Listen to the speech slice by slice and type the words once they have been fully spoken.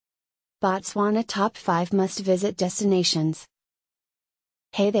Botswana Top 5 Must-Visit Destinations.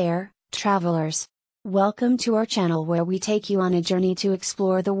 Hey there, travelers! Welcome to our channel where we take you on a journey to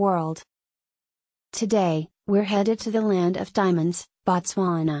explore the world. Today, we're headed to the land of diamonds,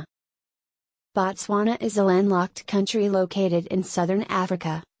 Botswana. Botswana is a landlocked country located in southern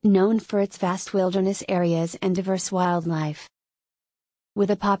Africa, known for its vast wilderness areas and diverse wildlife. With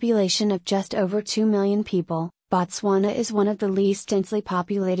a population of just over 2 million people, Botswana is one of the least densely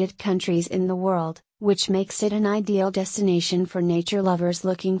populated countries in the world, which makes it an ideal destination for nature lovers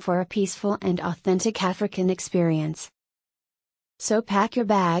looking for a peaceful and authentic African experience. So pack your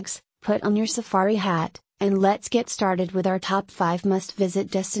bags, put on your safari hat, and let's get started with our top 5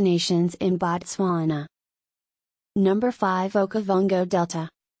 must-visit destinations in Botswana. Number 5, Okavango Delta.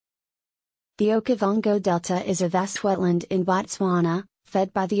 The Okavango Delta is a vast wetland in Botswana,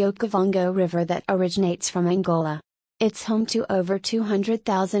 fed by the Okavango River that originates from Angola. It's home to over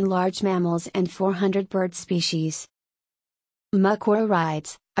 200,000 large mammals and 400 bird species. Mukura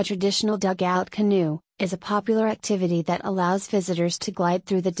rides, a traditional dugout canoe, is a popular activity that allows visitors to glide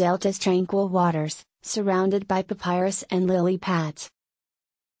through the delta's tranquil waters, surrounded by papyrus and lily pads.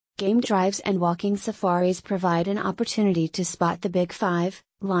 Game drives and walking safaris provide an opportunity to spot the Big Five: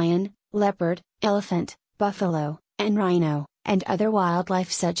 lion, leopard, elephant, buffalo, and rhino, and other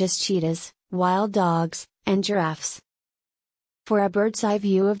wildlife such as cheetahs, wild dogs, and giraffes. For a bird's-eye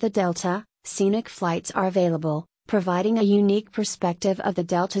view of the delta, scenic flights are available, providing a unique perspective of the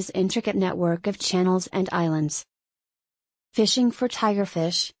delta's intricate network of channels and islands. Fishing for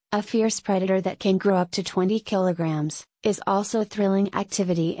tigerfish, a fierce predator that can grow up to 20 kilograms, is also a thrilling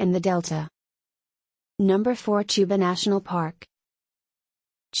activity in the delta. Number 4, Chuba National Park.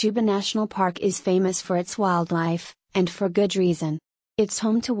 Chuba National Park is famous for its wildlife, and for good reason. It's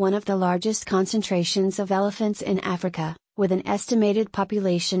home to one of the largest concentrations of elephants in Africa, with an estimated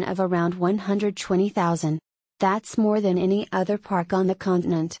population of around 120,000. That's more than any other park on the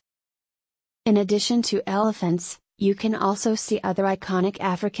continent. In addition to elephants, you can also see other iconic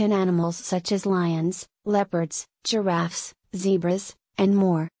African animals such as lions, leopards, giraffes, zebras, and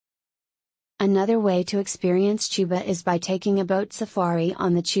more. Another way to experience Chuba is by taking a boat safari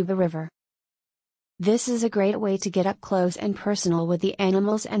on the Chuba River. This is a great way to get up close and personal with the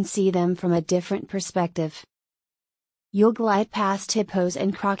animals and see them from a different perspective. You'll glide past hippos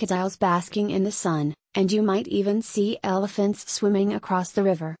and crocodiles basking in the sun, and you might even see elephants swimming across the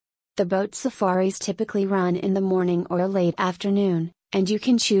river. The boat safaris typically run in the morning or late afternoon, and you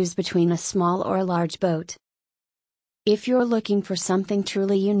can choose between a small or a large boat. If you're looking for something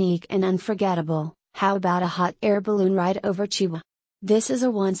truly unique and unforgettable, how about a hot air balloon ride over Chuba? This is a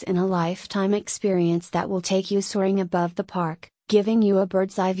once-in-a-lifetime experience that will take you soaring above the park, giving you a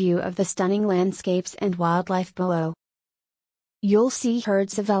bird's-eye view of the stunning landscapes and wildlife below. You'll see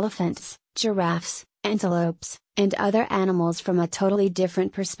herds of elephants, giraffes, antelopes, and other animals from a totally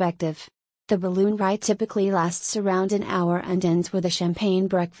different perspective. The balloon ride typically lasts around an hour and ends with a champagne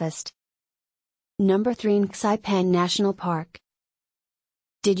breakfast. Number 3, Nksipan National Park.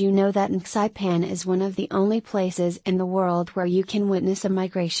 Did you know that Nksipan is one of the only places in the world where you can witness a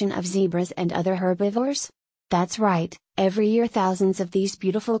migration of zebras and other herbivores? That's right, every year thousands of these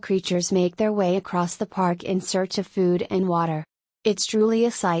beautiful creatures make their way across the park in search of food and water. It's truly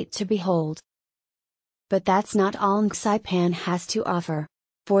a sight to behold. But that's not all Nksipan has to offer.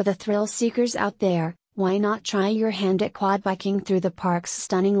 For the thrill seekers out there, why not try your hand at quad biking through the park's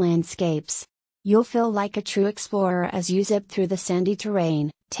stunning landscapes? You'll feel like a true explorer as you zip through the sandy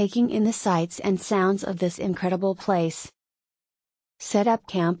terrain, taking in the sights and sounds of this incredible place. Set up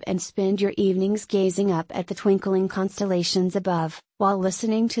camp and spend your evenings gazing up at the twinkling constellations above, while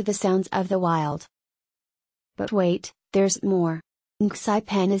listening to the sounds of the wild. But wait, there's more.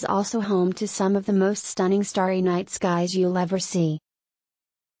 Nksipan is also home to some of the most stunning starry night skies you'll ever see.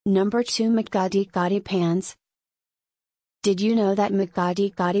 Number 2, Makgadikgadi Pans. Did you know that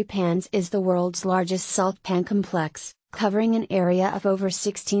Makgadikgadi Pans is the world's largest salt pan complex, covering an area of over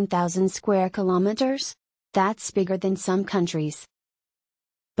 16,000 square kilometers? That's bigger than some countries.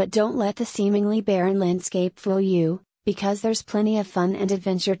 But don't let the seemingly barren landscape fool you, because there's plenty of fun and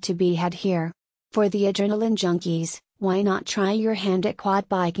adventure to be had here. For the adrenaline junkies, why not try your hand at quad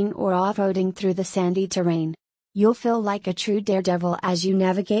biking or off-roading through the sandy terrain? You'll feel like a true daredevil as you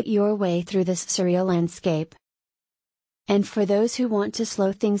navigate your way through this surreal landscape. And for those who want to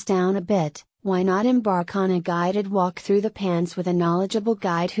slow things down a bit, why not embark on a guided walk through the pans with a knowledgeable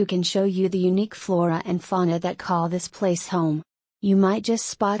guide who can show you the unique flora and fauna that call this place home? You might just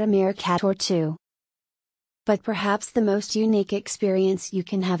spot a meerkat or two. But perhaps the most unique experience you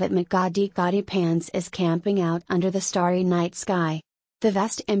can have at Makgadikgadi Pans is camping out under the starry night sky. The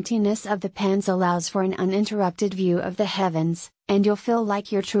vast emptiness of the pens allows for an uninterrupted view of the heavens, and you'll feel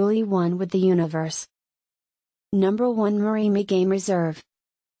like you're truly one with the universe. Number 1, Moremi Game Reserve.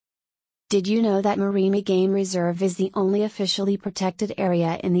 Did you know that Moremi Game Reserve is the only officially protected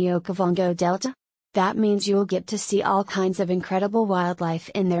area in the Okavango Delta? That means you'll get to see all kinds of incredible wildlife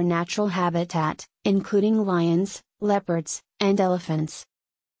in their natural habitat, including lions, leopards, and elephants.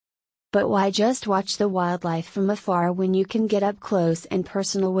 But why just watch the wildlife from afar when you can get up close and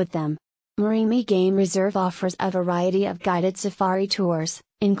personal with them? Moremi Game Reserve offers a variety of guided safari tours,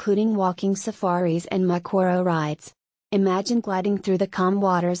 including walking safaris and makoro rides. Imagine gliding through the calm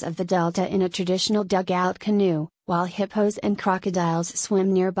waters of the delta in a traditional dugout canoe, while hippos and crocodiles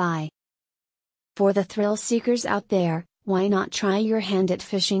swim nearby. For the thrill seekers out there, why not try your hand at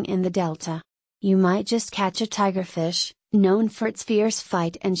fishing in the delta? You might just catch a tigerfish, known for its fierce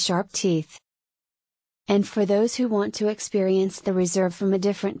fight and sharp teeth. And for those who want to experience the reserve from a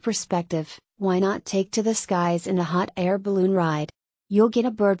different perspective, why not take to the skies in a hot air balloon ride? You'll get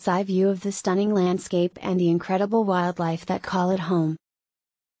a bird's eye view of the stunning landscape and the incredible wildlife that call it home.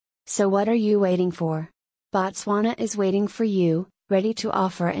 So what are you waiting for? Botswana is waiting for you, ready to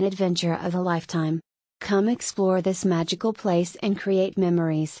offer an adventure of a lifetime. Come explore this magical place and create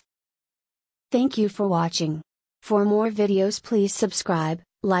memories. Thank you for watching. For more videos, please subscribe,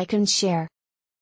 like and share.